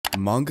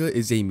Manga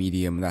is a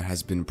medium that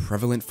has been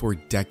prevalent for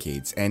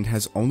decades and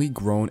has only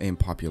grown in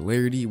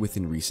popularity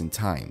within recent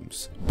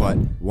times. But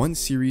one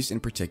series in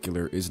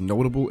particular is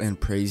notable and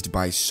praised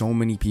by so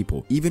many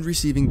people, even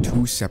receiving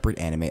 2 separate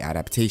anime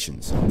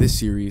adaptations. This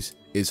series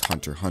is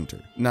Hunter x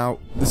Hunter. Now,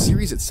 the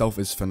series itself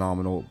is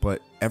phenomenal,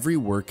 but every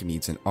work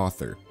needs an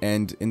author,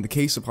 and in the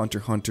case of Hunter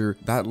x Hunter,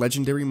 that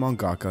legendary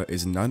mangaka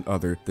is none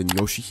other than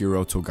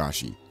Yoshihiro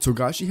Togashi.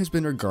 Togashi has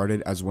been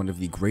regarded as one of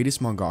the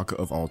greatest mangaka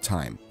of all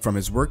time. From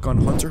his work on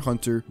Hunter x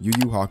Hunter,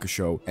 YuYu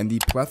Hakusho, and the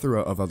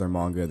plethora of other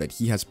manga that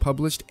he has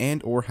published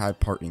and or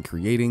had part in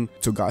creating,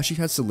 Togashi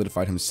has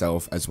solidified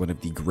himself as one of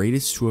the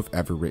greatest to have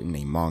ever written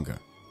a manga.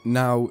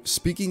 Now,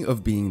 speaking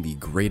of being the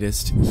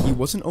greatest, he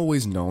wasn't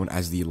always known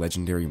as the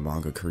legendary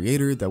manga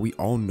creator that we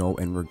all know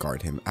and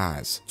regard him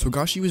as.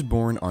 Togashi was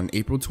born on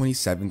April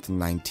 27,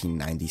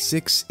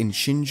 1996 in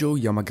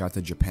Shinjo,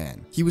 Yamagata,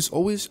 Japan. He was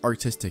always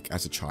artistic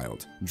as a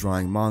child,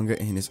 drawing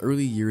manga in his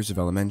early years of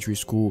elementary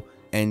school,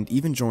 and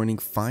even joining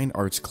fine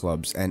arts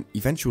clubs and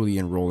eventually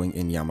enrolling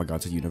in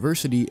Yamagata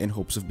University in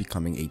hopes of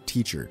becoming a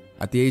teacher.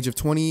 At the age of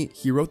 20,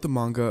 he wrote the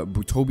manga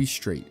Butobi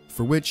Straight,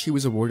 for which he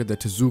was awarded the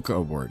Tezuka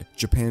Award,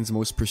 Japan's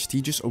most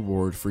prestigious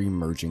award for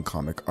emerging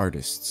comic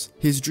artists.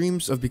 His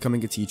dreams of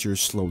becoming a teacher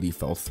slowly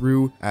fell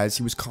through, as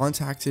he was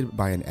contacted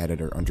by an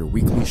editor under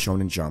Weekly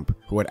Shonen Jump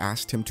who had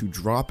asked him to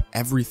drop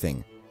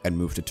everything and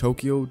moved to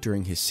Tokyo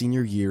during his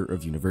senior year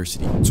of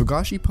university.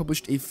 Togashi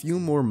published a few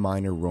more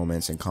minor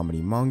romance and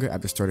comedy manga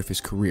at the start of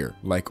his career,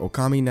 like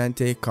Okami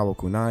Nante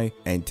Kawakunai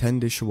and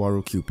Tende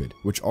Shawaru Cupid,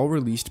 which all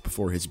released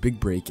before his big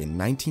break in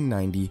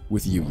 1990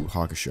 with YuYu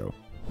Hakusho.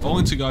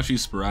 Following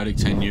Togashi's sporadic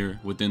tenure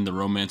within the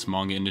romance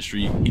manga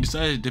industry, he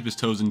decided to dip his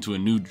toes into a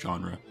new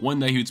genre, one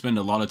that he would spend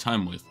a lot of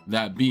time with,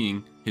 that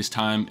being his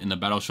time in the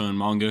battle shonen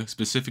manga,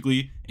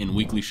 specifically in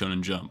Weekly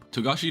Shonen Jump.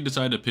 Togashi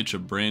decided to pitch a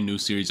brand new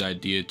series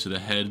idea to the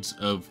heads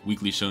of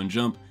Weekly Shonen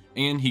Jump,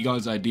 and he got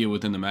his idea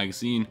within the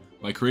magazine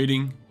by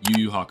creating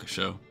YuYu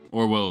Hakusho,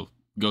 or well,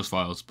 Ghost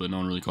Files, but no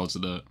one really calls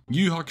it that.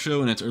 YuYu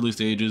Hakusho in its early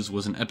stages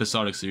was an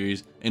episodic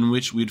series in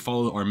which we'd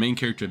follow our main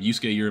character of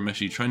Yusuke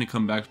Urameshi trying to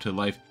come back to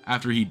life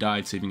after he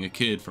died saving a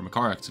kid from a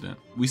car accident.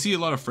 We see a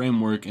lot of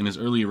framework in his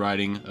early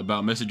writing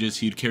about messages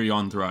he'd carry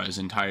on throughout his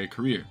entire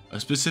career, a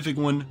specific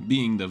one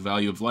being the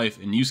value of life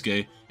in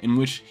Yusuke, in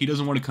which he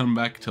doesn't want to come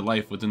back to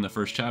life within the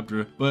first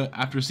chapter, but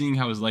after seeing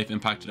how his life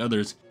impacted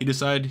others, he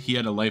decided he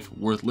had a life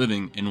worth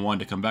living and wanted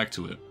to come back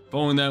to it.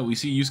 Following that, we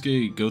see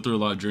Yusuke go through a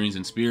lot of journeys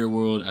in spirit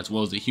world as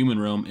well as the human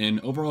realm, and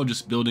overall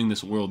just building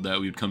this world that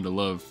we would come to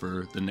love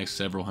for the next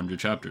several hundred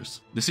chapters.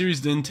 The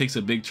series then takes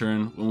a big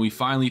turn when we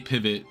finally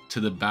pivot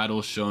to the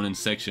battle shonen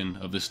section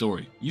of the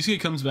story. Yusuke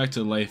comes back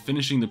to life,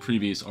 finishing the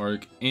previous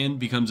arc, and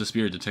becomes a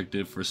spirit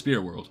detective for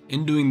Spirit World.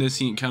 In doing this,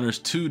 he encounters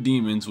 2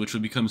 demons which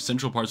would become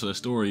central parts of the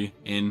story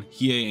in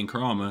Hiei and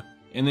Kurama,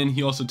 and then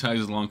he also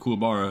tags along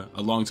Kuwabara,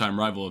 a longtime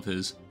rival of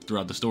his,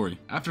 throughout the story.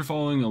 After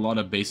following a lot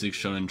of basic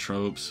shonen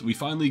tropes, we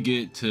finally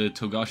get to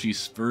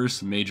Togashi's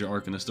first major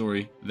arc in the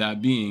story,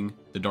 that being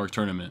the Dark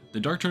Tournament. The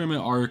Dark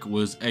Tournament arc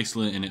was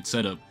excellent in its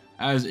setup,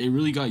 as it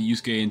really got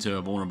Yusuke into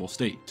a vulnerable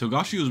state.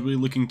 Togashi was really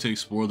looking to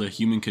explore the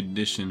human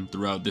condition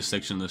throughout this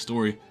section of the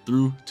story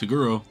through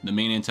Toguro, the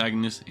main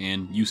antagonist,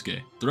 and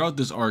Yusuke. Throughout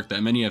this arc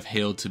that many have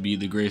hailed to be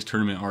the greatest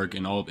tournament arc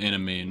in all of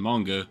anime and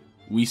manga,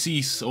 we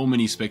see so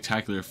many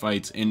spectacular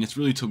fights, and it's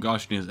really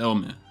Togashi in his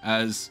element,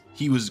 as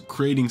he was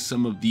creating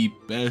some of the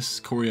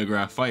best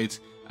choreographed fights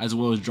as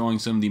well as drawing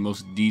some of the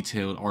most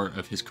detailed art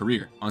of his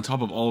career. On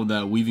top of all of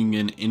that, weaving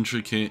in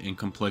intricate and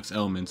complex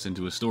elements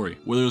into his story.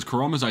 Whether it was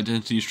Kurama's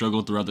identity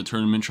struggle throughout the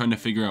tournament, trying to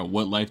figure out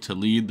what life to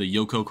lead, the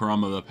Yoko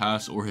Kurama of the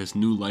past, or his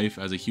new life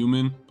as a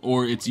human,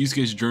 or it's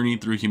Yusuke's journey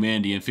through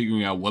humanity and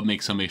figuring out what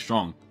makes somebody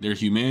strong, their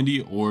humanity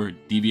or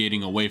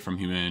deviating away from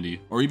humanity,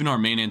 or even our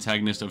main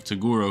antagonist of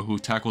Toguro, who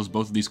tackles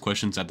both of these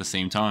questions at the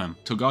same time.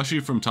 Togashi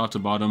from top to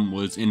bottom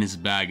was in his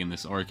bag in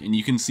this arc, and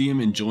you can see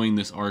him enjoying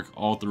this arc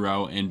all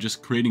throughout and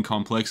just creating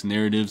complex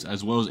narratives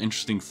as well as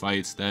interesting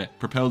fights that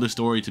propel the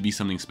story to be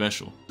something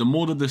special. The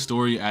mold of this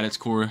story at its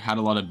core had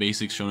a lot of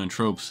basic shonen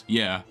tropes,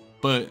 yeah,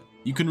 but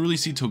you can really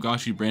see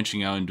Togashi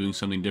branching out and doing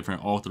something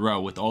different all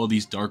throughout, with all of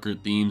these darker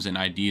themes and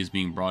ideas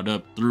being brought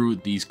up through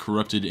these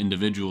corrupted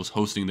individuals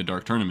hosting the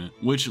Dark Tournament,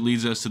 which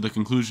leads us to the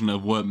conclusion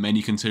of what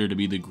many consider to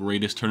be the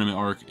greatest tournament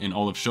arc in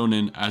all of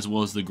shonen, as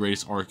well as the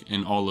greatest arc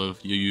in all of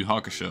YuYu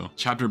Hakusho,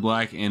 Chapter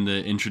Black and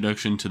the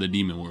introduction to the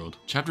demon world.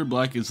 Chapter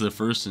Black is the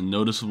first and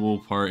noticeable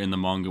part in the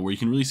manga where you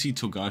can really see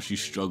Togashi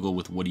struggle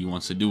with what he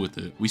wants to do with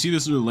it. We see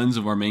this through the lens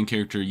of our main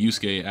character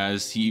Yusuke,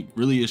 as he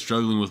really is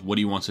struggling with what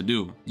he wants to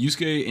do.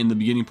 Yusuke in the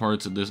beginning parts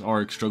of this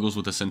arc struggles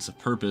with a sense of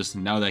purpose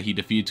now that he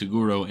defeated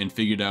Toguro and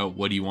figured out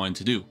what he wanted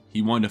to do.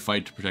 He wanted to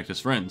fight to protect his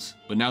friends,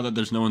 but now that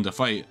there's no one to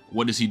fight,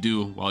 what does he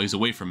do while he's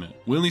away from it?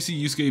 We only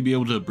see Yusuke be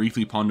able to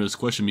briefly ponder this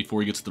question before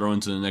he gets thrown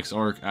into the next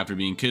arc after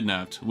being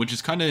kidnapped, which is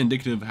kind of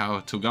indicative of how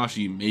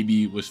Togashi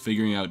maybe was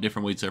figuring out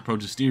different ways to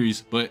approach the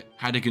series, but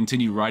had to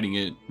continue writing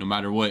it no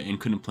matter what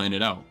and couldn't plan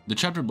it out. The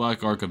Chapter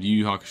Black arc of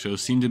YuYu Hakusho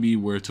seemed to be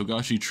where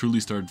Togashi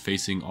truly started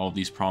facing all of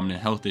these prominent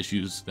health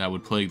issues that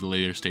would plague the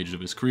later stages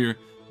of his career,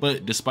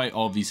 but despite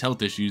all of these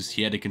health issues,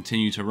 he had to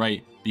continue to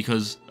write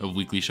because of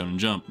Weekly Shonen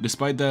Jump.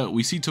 Despite that,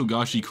 we see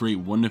Togashi create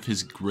one of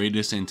his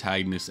greatest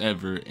antagonists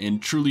ever and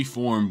truly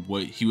form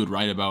what he would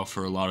write about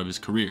for a lot of his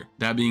career.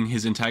 That being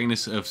his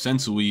antagonist of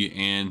Sensui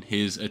and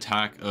his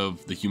attack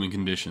of the human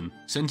condition.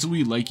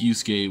 Sensui, like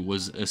Yusuke,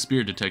 was a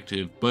spirit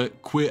detective,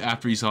 but quit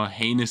after he saw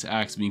heinous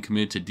acts being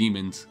committed to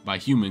demons by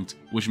humans,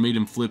 which made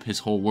him flip his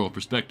whole world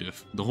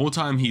perspective. The whole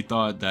time he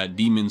thought that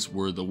demons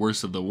were the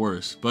worst of the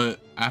worst, but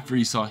after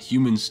he saw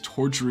humans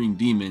torturing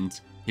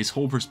demons, his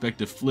whole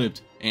perspective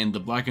flipped and the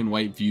black and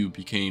white view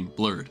became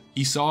blurred.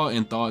 He saw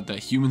and thought that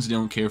humans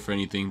don't care for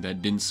anything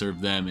that didn't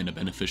serve them in a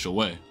beneficial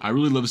way. I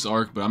really love this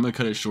arc, but I'm gonna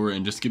cut it short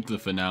and just skip to the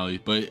finale,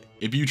 but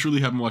if you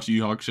truly haven't watched Yu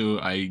Yu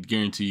Hakusho, I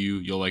guarantee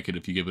you'll like it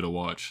if you give it a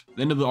watch.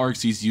 The end of the arc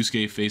sees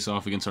Yusuke face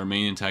off against our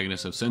main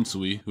antagonist of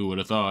Sensui, who would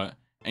have thought,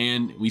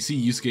 and we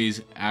see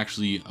Yusuke's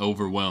actually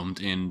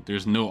overwhelmed and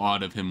there's no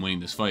odd of him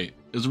winning this fight.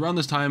 It was around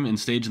this time and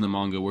stage in the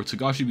manga where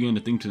Togashi began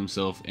to think to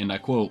himself, and I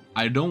quote,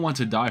 "I don't want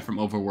to die from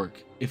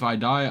overwork. If I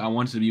die, I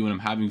want it to be when I'm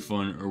having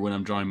fun or when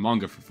I'm drawing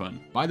manga for fun."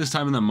 By this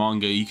time in the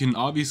manga, you can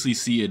obviously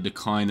see a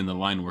decline in the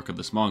line work of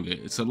this manga.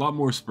 It's a lot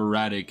more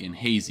sporadic and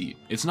hazy.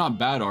 It's not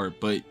bad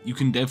art, but you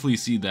can definitely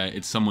see that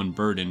it's someone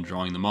burdened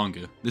drawing the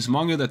manga. This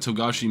manga that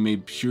Togashi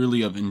made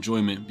purely of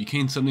enjoyment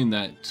became something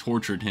that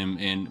tortured him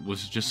and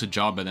was just a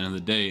job at the end of the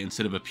day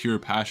instead of a pure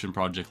passion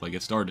project like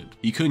it started.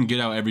 He couldn't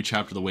get out every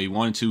chapter the way he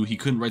wanted to, he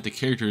couldn't write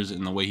the characters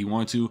in the way he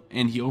wanted to,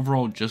 and he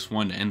overall just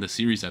wanted to end the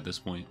series at this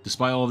point.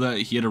 Despite all of that,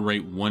 he had to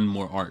write one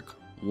more arc.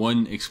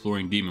 One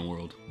exploring Demon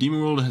World.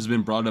 Demon World has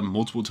been brought up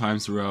multiple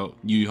times throughout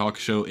Yu Yu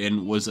Hakusho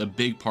and was a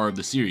big part of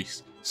the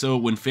series. So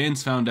when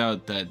fans found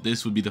out that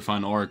this would be the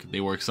final arc,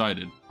 they were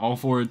excited, all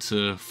for it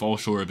to fall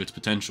short of its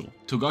potential.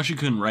 Togashi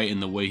couldn't write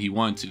in the way he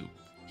wanted to.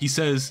 He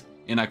says,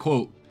 and I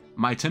quote,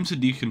 "My attempts to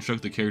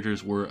deconstruct the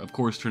characters were of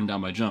course turned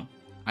down by Jump.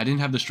 I didn't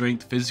have the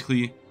strength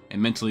physically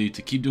and mentally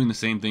to keep doing the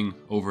same thing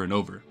over and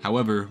over.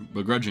 However,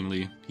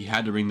 begrudgingly, he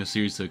had to bring the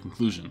series to a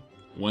conclusion,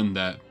 one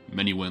that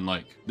many wouldn't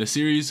like." The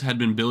series had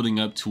been building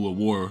up to a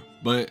war,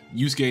 but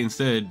Yusuke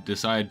instead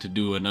decided to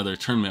do another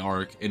tournament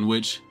arc in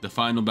which the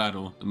final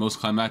battle, the most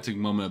climactic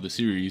moment of the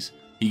series,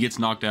 he gets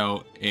knocked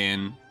out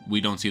and we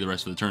don't see the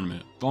rest of the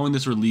tournament. Following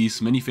this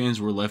release, many fans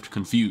were left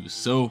confused,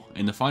 so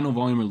in the final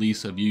volume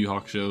release of Yu Yu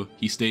Hakusho,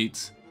 he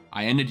states,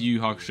 "I ended Yu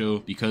Yu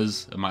Hakusho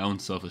because of my own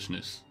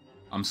selfishness.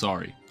 I'm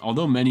sorry."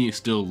 Although many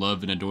still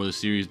love and adore the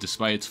series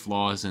despite its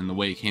flaws and the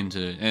way it came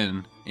to an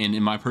end, and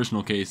in my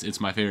personal case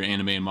it's my favorite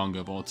anime and manga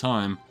of all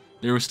time,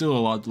 there was still a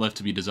lot left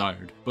to be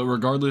desired. But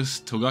regardless,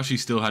 Togashi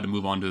still had to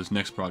move on to his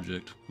next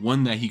project,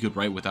 one that he could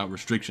write without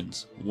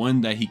restrictions,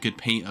 one that he could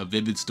paint a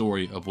vivid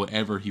story of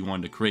whatever he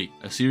wanted to create,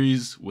 a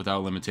series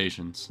without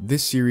limitations.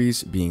 This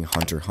series being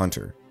Hunter x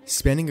Hunter,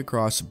 spanning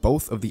across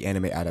both of the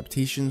anime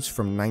adaptations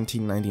from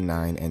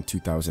 1999 and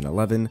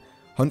 2011,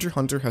 Hunter x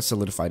Hunter has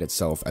solidified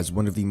itself as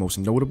one of the most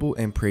notable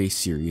and praised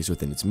series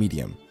within its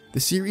medium. The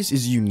series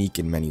is unique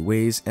in many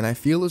ways, and I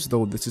feel as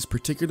though this is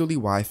particularly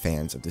why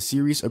fans of the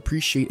series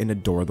appreciate and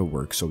adore the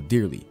work so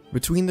dearly.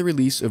 Between the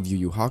release of Yu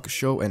Yu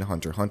Hakusho and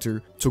Hunter x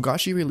Hunter,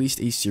 Togashi released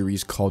a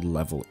series called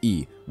Level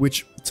E,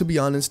 which, to be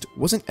honest,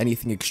 wasn't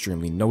anything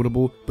extremely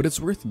notable, but it's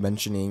worth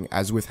mentioning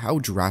as with how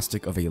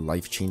drastic of a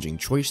life-changing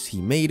choice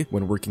he made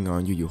when working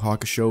on Yu Yu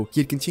Hakusho,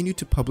 he had continued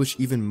to publish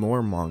even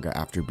more manga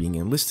after being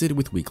enlisted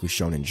with Weekly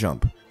Shonen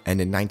Jump. And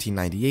in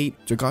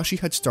 1998, Togashi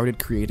had started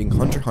creating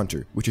Hunter x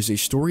Hunter, which is a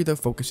story that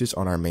focuses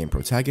on our main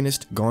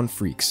protagonist, Gon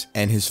Freaks,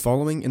 and his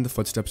following in the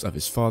footsteps of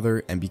his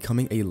father and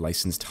becoming a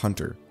licensed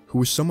hunter,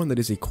 who is someone that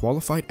is a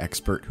qualified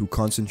expert who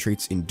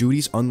concentrates in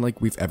duties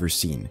unlike we've ever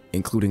seen,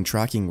 including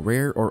tracking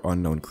rare or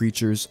unknown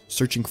creatures,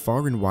 searching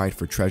far and wide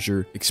for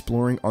treasure,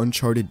 exploring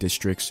uncharted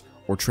districts,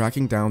 or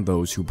tracking down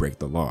those who break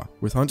the law.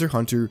 With Hunter x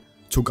Hunter,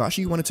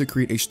 Togashi wanted to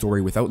create a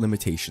story without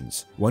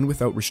limitations, one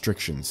without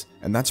restrictions,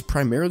 and that's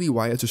primarily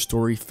why it's a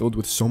story filled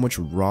with so much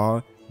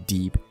raw,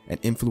 deep, and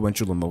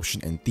influential emotion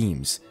and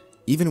themes,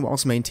 even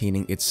whilst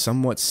maintaining its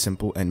somewhat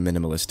simple and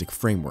minimalistic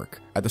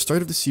framework. At the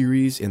start of the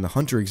series, in the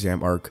Hunter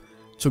exam arc,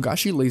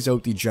 Togashi lays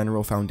out the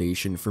general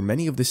foundation for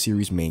many of the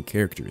series' main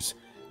characters,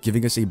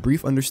 giving us a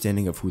brief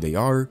understanding of who they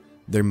are,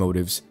 their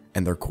motives,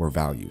 and their core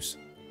values.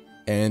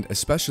 And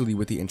especially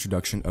with the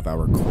introduction of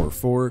our core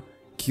four,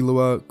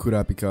 Killua,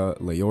 Kurapika,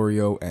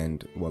 Leorio,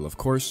 and, well, of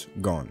course,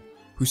 Gon,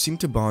 who seem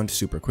to bond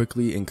super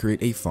quickly and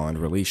create a fond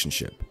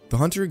relationship. The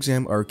Hunter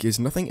exam arc is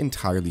nothing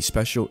entirely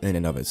special in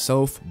and of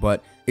itself,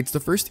 but it's the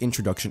first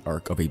introduction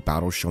arc of a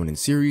battle shonen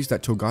series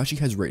that Togashi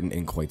has written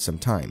in quite some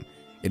time.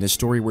 In a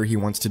story where he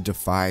wants to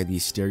defy the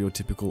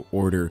stereotypical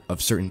order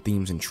of certain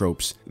themes and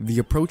tropes, the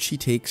approach he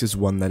takes is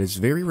one that is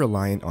very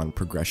reliant on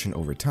progression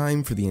over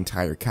time for the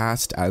entire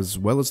cast as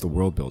well as the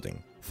world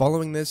building.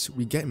 Following this,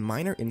 we get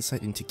minor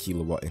insight into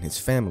Killua and his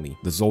family,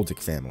 the Zoldyck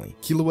family.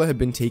 Killua had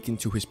been taken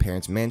to his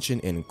parents'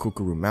 mansion in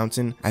Kukuru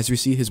Mountain, as we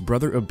see his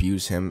brother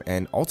abuse him,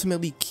 and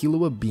ultimately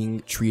Killua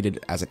being treated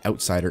as an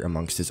outsider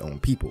amongst his own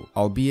people.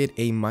 Albeit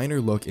a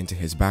minor look into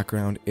his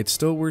background, it's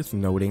still worth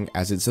noting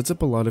as it sets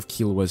up a lot of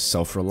Killua's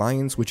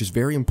self-reliance, which is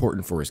very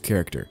important for his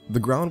character. The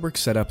groundwork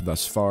set up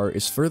thus far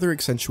is further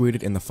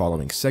accentuated in the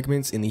following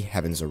segments in the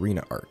Heaven's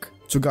Arena arc.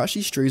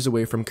 Togashi strays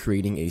away from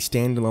creating a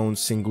standalone,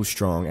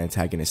 single-strong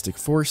antagonistic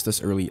force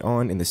thus early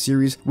on in the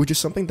series, which is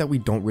something that we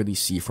don't really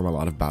see from a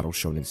lot of battle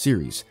shonen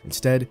series.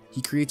 Instead,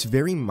 he creates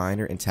very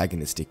minor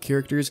antagonistic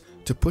characters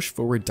to push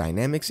forward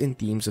dynamics and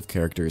themes of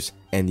characters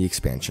and the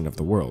expansion of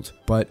the world.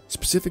 But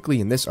specifically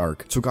in this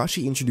arc,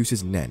 Togashi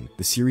introduces Nen,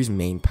 the series'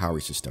 main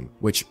power system,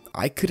 which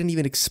I couldn't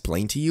even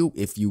explain to you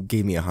if you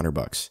gave me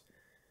 $100.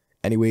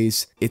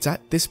 Anyways, it's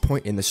at this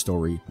point in the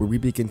story where we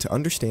begin to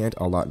understand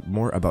a lot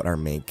more about our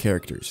main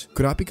characters.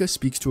 Kurapika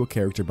speaks to a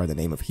character by the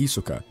name of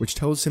Hisoka, which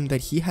tells him that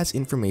he has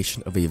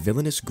information of a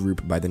villainous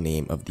group by the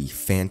name of the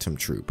Phantom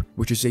Troop,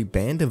 which is a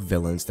band of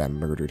villains that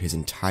murdered his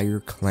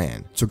entire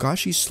clan.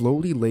 Togashi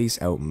slowly lays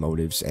out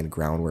motives and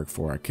groundwork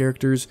for our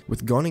characters,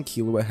 with Gon and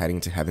Killua heading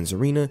to Heaven's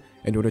Arena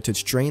in order to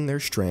strain their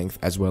strength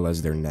as well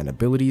as their Nen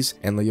abilities,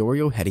 and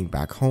Leorio heading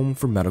back home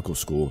for medical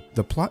school.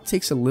 The plot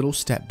takes a little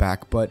step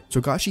back, but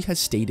Togashi has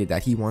stated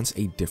that he wants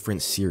a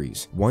different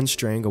series, one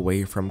straying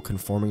away from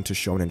conforming to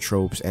shonen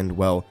tropes, and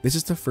well, this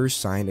is the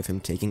first sign of him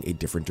taking a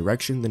different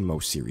direction than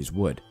most series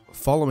would.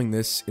 Following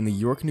this, in the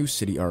York New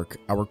City arc,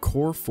 our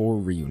core 4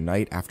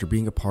 reunite after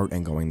being apart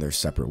and going their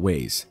separate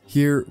ways.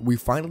 Here, we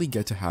finally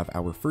get to have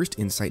our first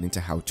insight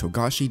into how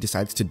Togashi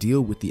decides to deal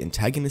with the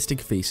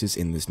antagonistic faces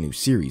in this new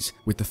series,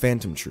 with the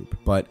Phantom Troop,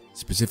 but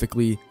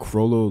specifically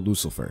Chrollo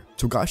Lucifer.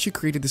 Togashi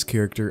created this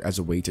character as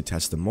a way to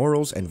test the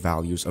morals and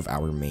values of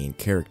our main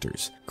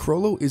characters.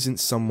 Chrollo isn't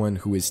someone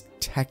who is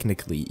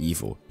technically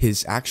evil.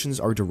 His actions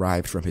are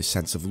derived from his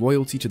sense of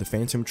loyalty to the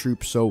Phantom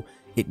Troop, so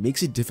it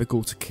makes it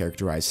difficult to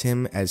characterize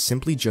him as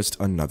simply just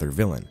another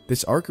villain.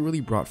 This arc really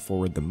brought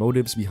forward the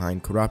motives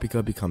behind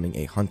Kurapika becoming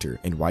a hunter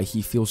and why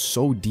he feels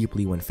so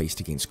deeply when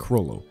faced against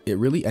Chrollo. It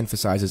really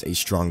emphasizes a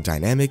strong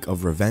dynamic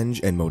of revenge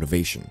and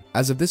motivation.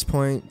 As of this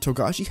point,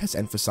 Togashi has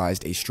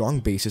emphasized a strong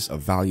basis of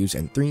values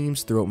and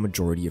themes throughout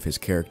majority of his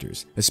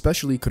characters,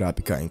 especially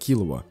Kurapika and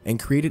Killua, and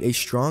created a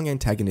strong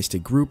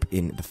antagonistic group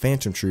in the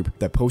Phantom Troop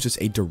that poses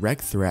a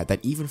direct threat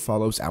that even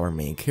follows our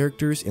main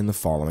characters in the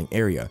following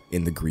area,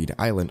 in the Greed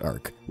Island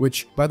arc.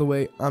 Which, by the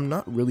way, I'm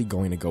not really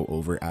going to go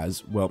over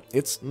as, well,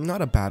 it's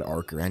not a bad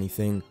arc or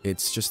anything,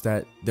 it's just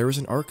that there is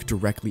an arc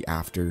directly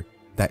after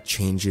that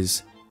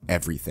changes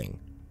everything.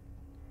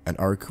 An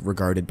arc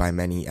regarded by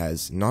many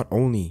as not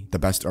only the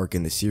best arc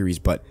in the series,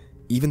 but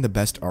even the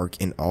best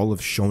arc in all of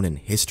shonen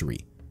history,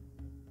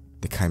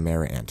 the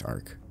Chimera Ant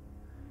arc.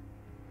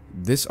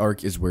 This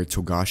arc is where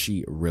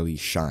Togashi really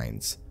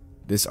shines.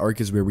 This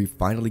arc is where we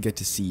finally get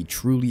to see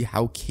truly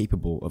how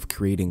capable of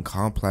creating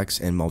complex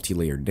and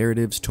multi-layered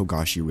narratives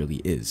Togashi really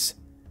is.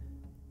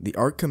 The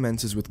arc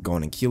commences with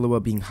Gon and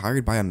Killua being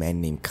hired by a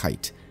man named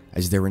Kite,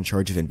 as they're in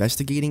charge of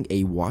investigating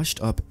a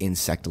washed-up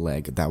insect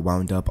leg that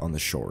wound up on the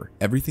shore.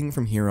 Everything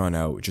from here on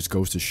out just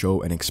goes to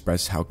show and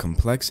express how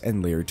complex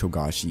and layered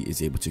Togashi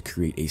is able to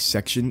create a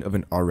section of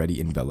an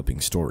already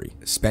enveloping story.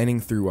 Spanning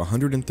through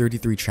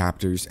 133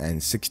 chapters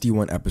and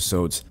 61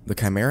 episodes, the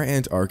Chimera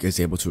Ant arc is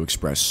able to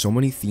express so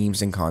many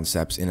themes and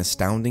concepts in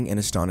astounding and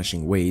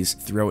astonishing ways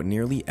throughout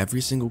nearly every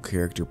single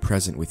character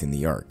present within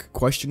the arc,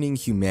 questioning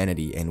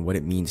humanity and what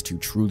it means to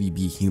truly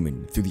be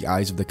human through the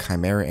eyes of the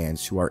Chimera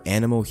Ants, who are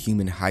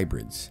animal-human hybrids,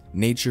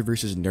 nature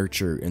versus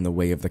nurture in the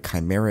way of the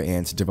Chimera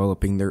Ants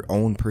developing their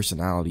own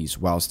personalities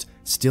whilst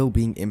still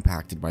being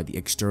impacted by the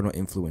external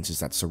influences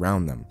that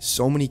surround them.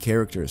 So many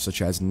characters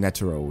such as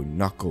Netero,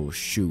 Knuckles,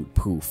 Shoot,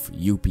 Poof,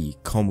 Yuppie,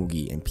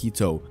 Komugi, and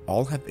Pito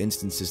all have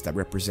instances that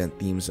represent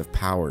themes of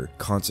power,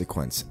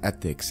 consequence,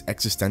 ethics,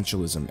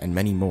 existentialism, and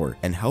many more,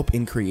 and help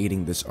in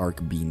creating this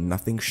arc be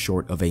nothing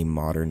short of a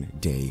modern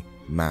day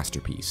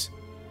masterpiece.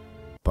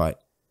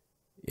 But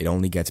it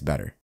only gets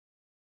better.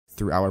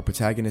 Through our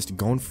protagonist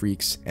Gon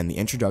Freaks and the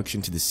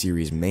introduction to the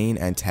series' main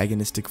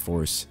antagonistic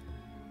force,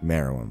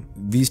 Meruem.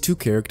 These two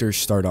characters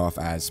start off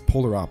as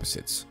polar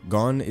opposites.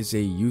 Gon is a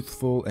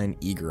youthful and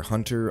eager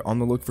hunter on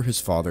the look for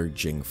his father,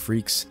 Jing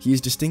Freaks. He is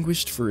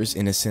distinguished for his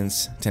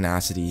innocence,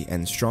 tenacity,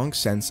 and strong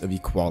sense of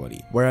equality,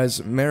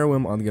 whereas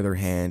Meruem, on the other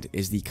hand,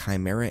 is the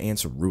Chimera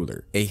Ant's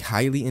ruler, a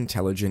highly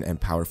intelligent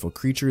and powerful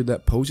creature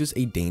that poses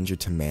a danger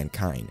to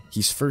mankind.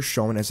 He's first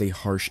shown as a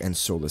harsh and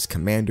soulless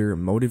commander,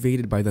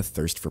 motivated by the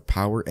thirst for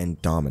power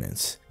and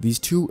dominance. These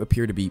two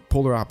appear to be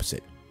polar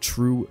opposite,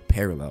 true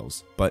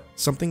parallels, but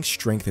something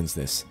strengthens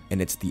this,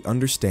 and it's the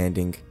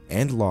understanding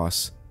and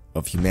loss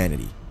of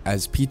humanity.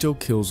 As Pito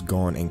kills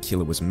Gon and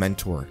Killua's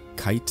mentor,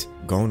 Kite,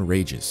 Gon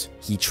rages.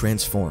 He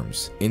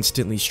transforms,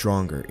 instantly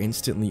stronger,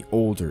 instantly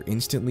older,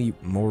 instantly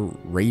more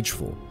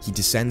rageful. He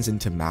descends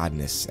into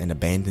madness and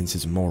abandons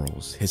his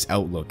morals, his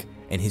outlook,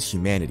 and his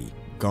humanity.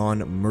 Gon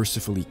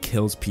mercifully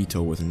kills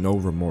Pito with no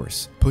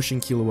remorse, pushing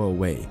Killua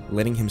away,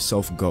 letting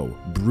himself go,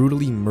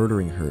 brutally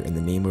murdering her in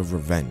the name of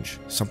revenge,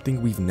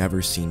 something we've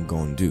never seen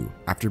Gon do.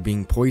 After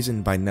being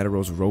poisoned by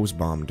Netero's rose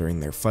bomb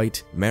during their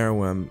fight,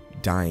 Meruem,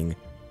 dying,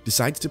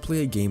 decides to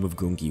play a game of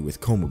Gungi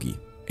with Komugi,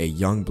 a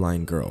young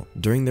blind girl.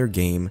 During their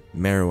game,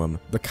 Meruem,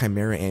 the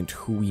Chimera Ant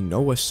who we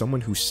know as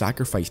someone who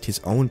sacrificed his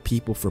own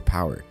people for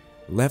power,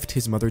 left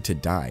his mother to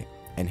die,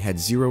 and had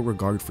zero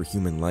regard for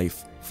human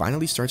life,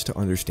 finally starts to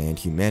understand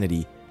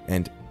humanity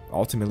and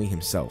ultimately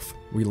himself.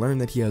 We learn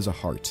that he has a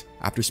heart.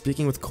 After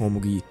speaking with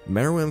Komugi,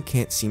 Meruem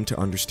can't seem to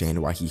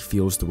understand why he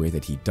feels the way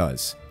that he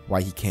does,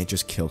 why he can't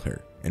just kill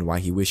her, and why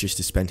he wishes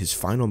to spend his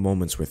final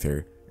moments with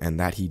her, and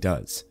that he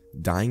does,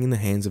 dying in the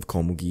hands of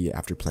Komugi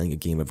after playing a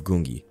game of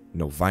Gungi.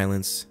 No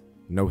violence,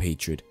 no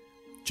hatred,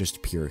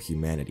 just pure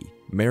humanity.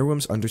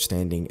 Meruem's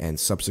understanding and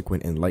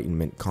subsequent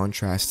enlightenment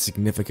contrast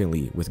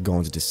significantly with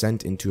Gon's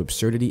descent into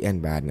absurdity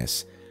and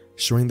madness,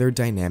 showing their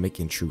dynamic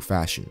in true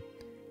fashion.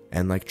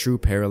 And like true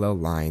parallel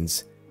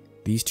lines,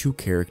 these two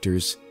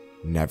characters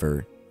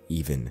never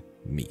even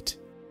meet.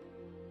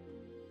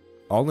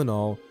 All in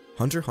all,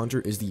 Hunter x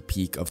Hunter is the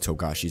peak of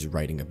Togashi's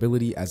writing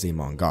ability as a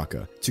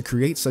mangaka, to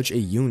create such a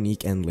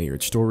unique and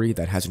layered story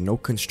that has no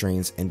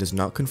constraints and does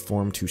not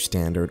conform to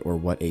standard or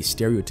what a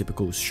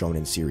stereotypical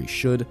shonen series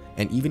should,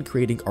 and even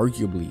creating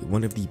arguably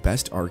one of the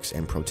best arcs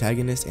and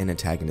protagonist and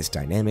antagonist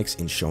dynamics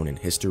in shonen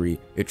history.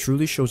 It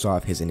truly shows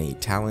off his innate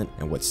talent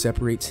and what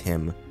separates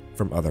him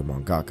from other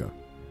mangaka.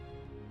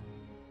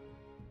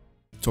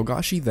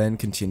 Togashi then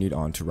continued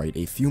on to write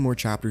a few more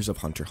chapters of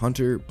Hunter x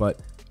Hunter, but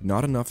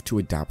not enough to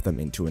adapt them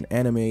into an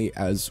anime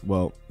as,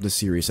 well, the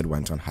series had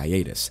went on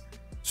hiatus,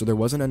 so there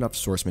wasn't enough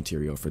source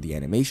material for the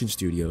animation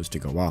studios to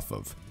go off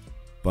of.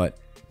 But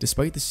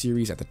despite the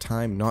series at the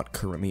time not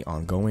currently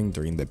ongoing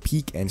during the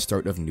peak and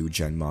start of new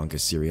gen manga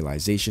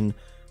serialization,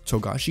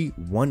 Togashi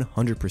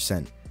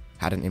 100%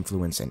 had an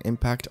influence and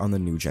impact on the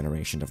new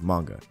generation of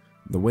manga.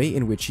 The way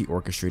in which he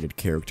orchestrated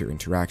character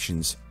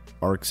interactions,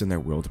 arcs in their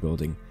world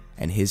building,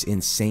 and his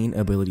insane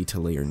ability to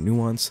layer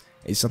nuance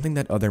is something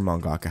that other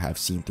mangaka have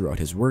seen throughout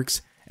his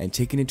works and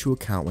taken into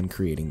account when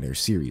creating their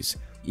series.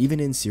 Even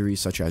in series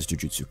such as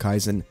Jujutsu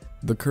Kaisen,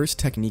 the curse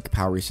technique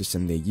power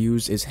system they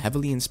use is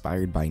heavily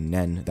inspired by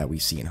Nen that we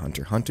see in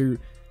Hunter x Hunter,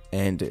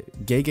 and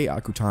Gege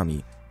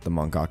Akutami, the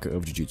mangaka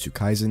of Jujutsu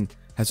Kaisen,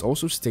 has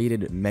also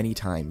stated many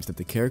times that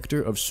the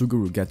character of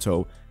Suguru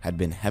Geto had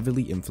been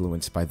heavily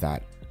influenced by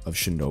that of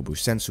Shinobu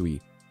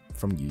Sensui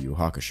from Yu Yu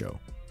Hakusho.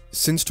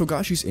 Since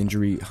Togashi's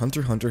injury,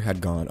 Hunter x Hunter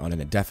had gone on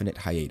an indefinite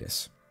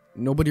hiatus.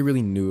 Nobody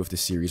really knew if the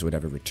series would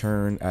ever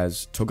return,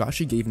 as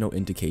Togashi gave no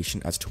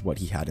indication as to what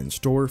he had in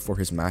store for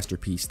his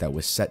masterpiece that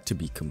was set to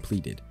be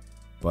completed.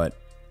 But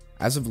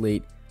as of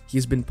late, he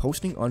has been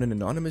posting on an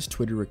anonymous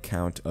Twitter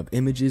account of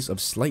images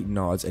of slight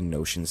nods and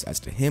notions as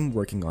to him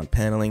working on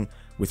paneling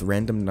with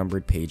random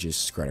numbered pages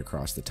spread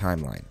across the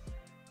timeline.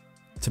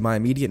 To my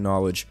immediate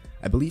knowledge,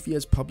 I believe he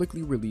has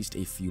publicly released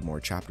a few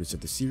more chapters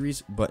of the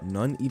series, but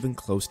none even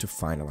close to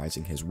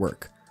finalizing his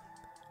work.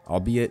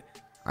 Albeit,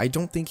 I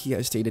don't think he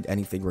has stated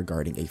anything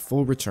regarding a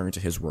full return to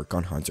his work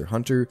on Hunter x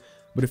Hunter,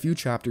 but a few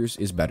chapters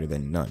is better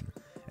than none,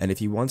 and if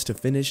he wants to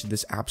finish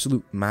this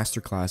absolute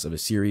masterclass of a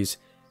series,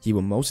 he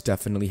will most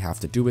definitely have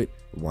to do it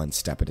one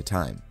step at a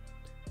time.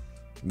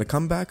 The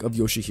comeback of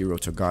Yoshihiro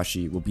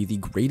Togashi will be the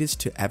greatest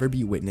to ever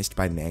be witnessed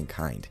by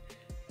mankind.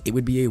 It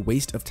would be a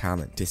waste of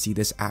talent to see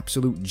this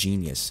absolute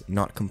genius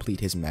not complete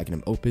his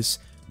magnum opus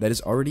that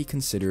is already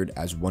considered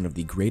as one of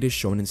the greatest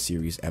shonen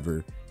series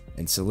ever,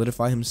 and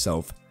solidify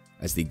himself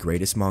as the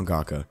greatest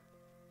mangaka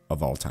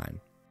of all time.